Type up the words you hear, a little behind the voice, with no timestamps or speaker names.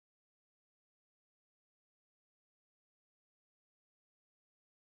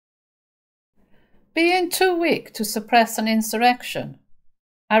Being too weak to suppress an insurrection,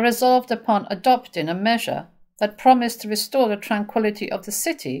 I resolved upon adopting a measure that promised to restore the tranquillity of the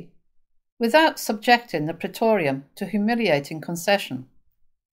city without subjecting the praetorium to humiliating concession.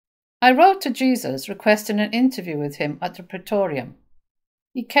 I wrote to Jesus requesting an interview with him at the praetorium.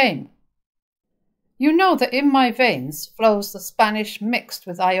 He came. You know that in my veins flows the Spanish mixed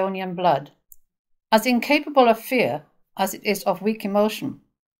with Ionian blood, as incapable of fear as it is of weak emotion.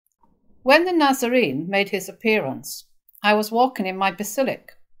 When the Nazarene made his appearance, I was walking in my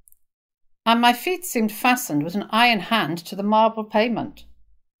basilic, and my feet seemed fastened with an iron hand to the marble pavement,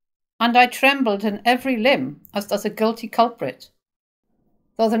 and I trembled in every limb as does a guilty culprit,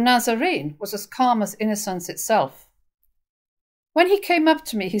 though the Nazarene was as calm as innocence itself. When he came up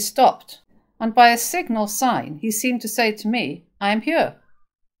to me, he stopped, and by a signal sign he seemed to say to me, I am here,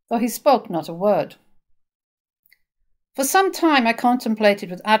 though he spoke not a word. For some time I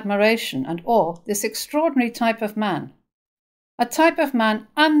contemplated with admiration and awe this extraordinary type of man, a type of man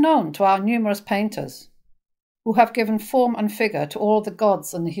unknown to our numerous painters, who have given form and figure to all the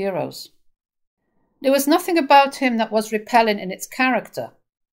gods and the heroes. There was nothing about him that was repelling in its character,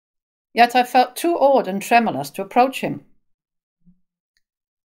 yet I felt too awed and tremulous to approach him.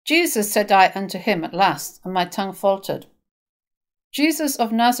 Jesus, said I unto him at last, and my tongue faltered. Jesus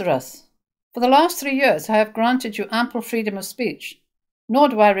of Nazareth, for the last 3 years I have granted you ample freedom of speech, nor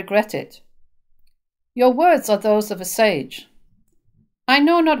do I regret it. Your words are those of a sage. I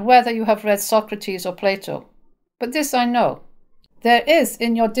know not whether you have read Socrates or Plato, but this I know. There is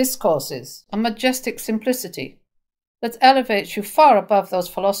in your discourses a majestic simplicity that elevates you far above those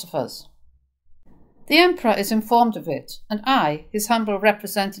philosophers. The Emperor is informed of it, and I, his humble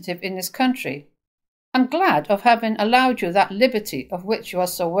representative in this country, am glad of having allowed you that liberty of which you are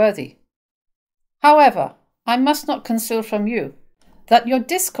so worthy. However, I must not conceal from you that your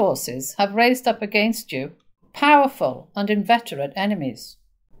discourses have raised up against you powerful and inveterate enemies.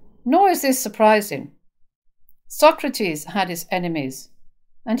 Nor is this surprising. Socrates had his enemies,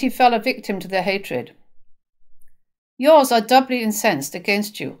 and he fell a victim to their hatred. Yours are doubly incensed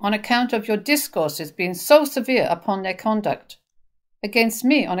against you on account of your discourses being so severe upon their conduct, against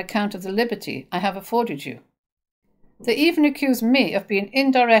me on account of the liberty I have afforded you. They even accuse me of being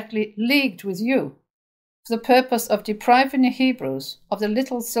indirectly leagued with you for the purpose of depriving the Hebrews of the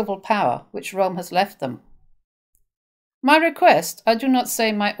little civil power which Rome has left them. My request, I do not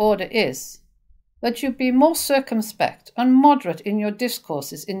say my order is, that you be more circumspect and moderate in your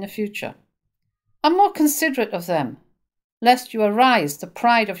discourses in the future, and more considerate of them, lest you arouse the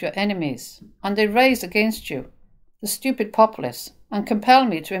pride of your enemies, and they raise against you the stupid populace, and compel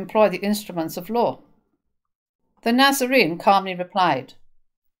me to employ the instruments of law. The Nazarene calmly replied,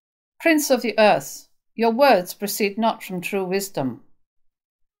 Prince of the earth, your words proceed not from true wisdom.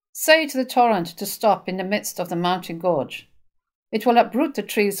 Say to the torrent to stop in the midst of the mountain gorge. It will uproot the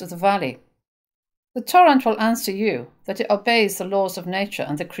trees of the valley. The torrent will answer you that it obeys the laws of nature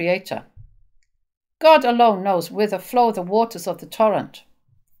and the Creator. God alone knows whither flow the waters of the torrent.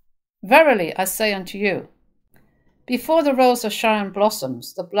 Verily, I say unto you, before the rose of Sharon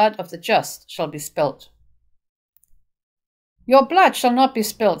blossoms, the blood of the just shall be spilt. Your blood shall not be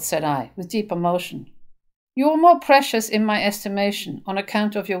spilt, said I, with deep emotion. You are more precious in my estimation on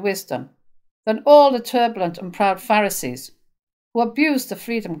account of your wisdom than all the turbulent and proud Pharisees who abused the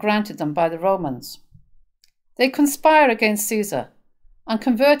freedom granted them by the Romans. They conspire against Caesar and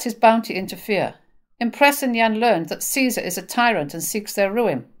convert his bounty into fear, impressing the unlearned that Caesar is a tyrant and seeks their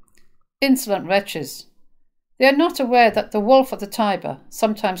ruin. Insolent wretches! They are not aware that the wolf of the Tiber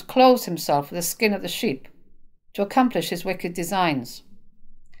sometimes clothes himself with the skin of the sheep to accomplish his wicked designs.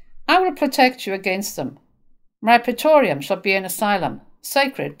 I will protect you against them. My praetorium shall be an asylum,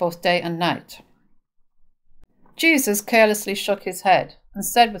 sacred both day and night. Jesus carelessly shook his head and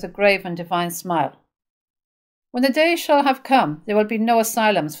said with a grave and divine smile, When the day shall have come, there will be no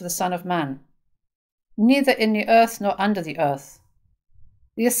asylums for the Son of Man, neither in the earth nor under the earth.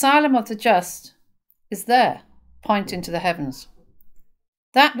 The asylum of the just is there, pointing to the heavens.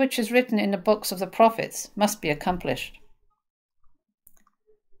 That which is written in the books of the prophets must be accomplished.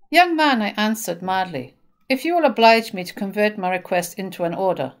 Young man, I answered mildly, if you will oblige me to convert my request into an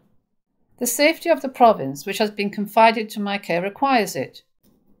order. The safety of the province which has been confided to my care requires it.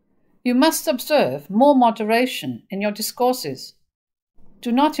 You must observe more moderation in your discourses.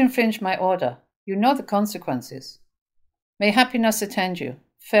 Do not infringe my order. You know the consequences. May happiness attend you.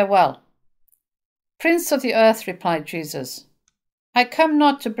 Farewell. Prince of the earth, replied Jesus, I come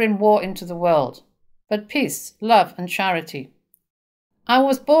not to bring war into the world, but peace, love, and charity. I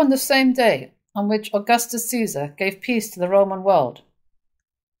was born the same day on which Augustus Caesar gave peace to the Roman world.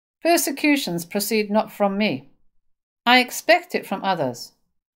 Persecutions proceed not from me. I expect it from others,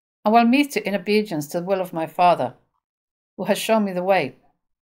 and will meet it in obedience to the will of my Father, who has shown me the way.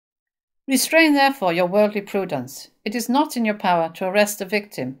 Restrain therefore your worldly prudence. It is not in your power to arrest the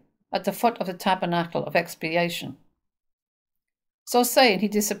victim at the foot of the tabernacle of expiation." So saying, he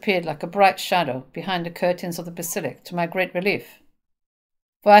disappeared like a bright shadow behind the curtains of the basilica, to my great relief,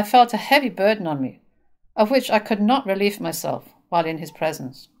 for I felt a heavy burden on me, of which I could not relieve myself while in his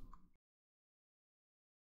presence.